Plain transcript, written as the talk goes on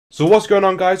So what's going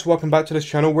on, guys? Welcome back to this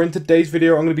channel, where in today's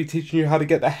video I'm going to be teaching you how to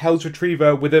get the Hell's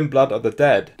Retriever within Blood of the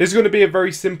Dead. This is going to be a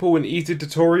very simple and easy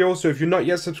tutorial, so if you're not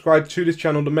yet subscribed to this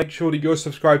channel, then make sure that you're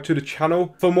subscribed to the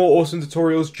channel for more awesome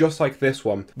tutorials just like this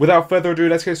one. Without further ado,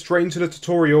 let's get straight into the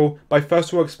tutorial by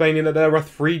first of all explaining that there are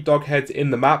 3 dog heads in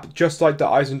the map, just like the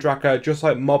Eisendrache, just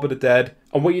like Mob of the Dead.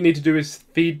 And what you need to do is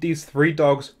feed these 3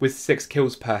 dogs with 6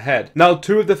 kills per head. Now,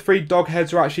 2 of the 3 dog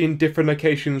heads are actually in different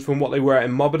locations from what they were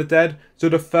in Mob of the Dead. So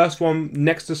the first one,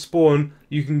 next to spawn,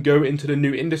 you can go into the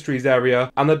new industries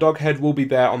area and the dog head will be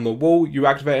there on the wall. You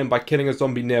activate him by killing a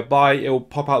zombie nearby, it will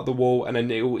pop out the wall and then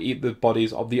it will eat the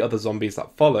bodies of the other zombies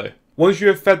that follow. Once you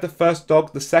have fed the first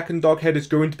dog, the second dog head is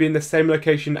going to be in the same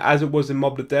location as it was in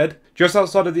Mob of the Dead, just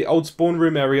outside of the old spawn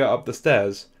room area up the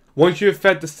stairs. Once you have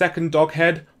fed the second dog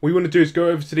head, what you want to do is go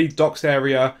over to the docks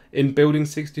area in building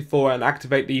 64 and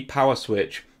activate the power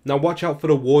switch. Now watch out for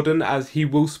the warden, as he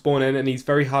will spawn in and he's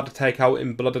very hard to take out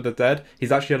in Blood of the Dead.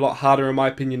 He's actually a lot harder in my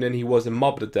opinion than he was in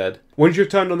Mob of the Dead. Once you've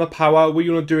turned on the power, what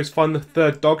you want to do is find the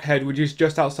third dog head, which is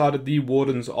just outside of the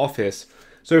warden's office.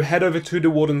 So head over to the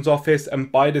warden's office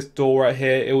and by this door right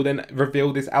here, it will then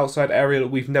reveal this outside area that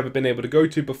we've never been able to go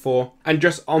to before. And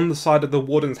just on the side of the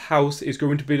warden's house is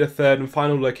going to be the third and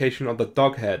final location of the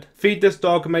dog head. Feed this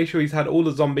dog, make sure he's had all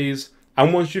the zombies.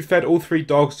 And once you've fed all 3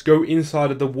 dogs, go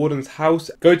inside of the warden's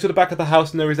house, go to the back of the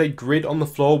house and there is a grid on the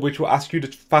floor which will ask you to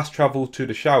fast travel to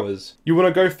the showers. You want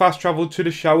to go fast travel to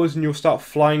the showers and you'll start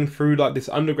flying through like this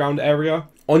underground area.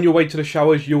 On your way to the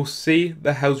showers you'll see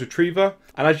the Hell's Retriever,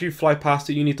 and as you fly past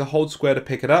it you need to hold square to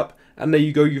pick it up. And there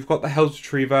you go, you've got the Hell's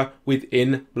Retriever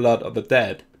within Blood of the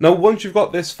Dead. Now once you've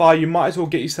got this far, you might as well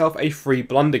get yourself a free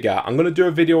Blundergat. I'm going to do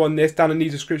a video on this. Down in the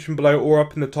description below or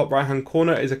up in the top right hand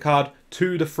corner is a card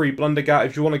to the free Blundergat.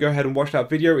 If you want to go ahead and watch that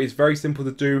video, it's very simple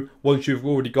to do once you've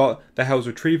already got the Hell's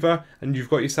Retriever and you've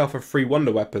got yourself a free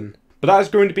wonder weapon. But that is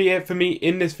going to be it for me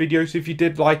in this video, so if you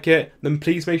did like it, then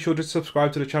please make sure to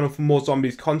subscribe to the channel for more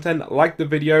zombies content, like the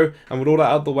video, and with all that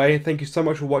out of the way, thank you so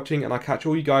much for watching and I'll catch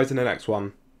all you guys in the next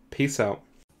one. Peace out.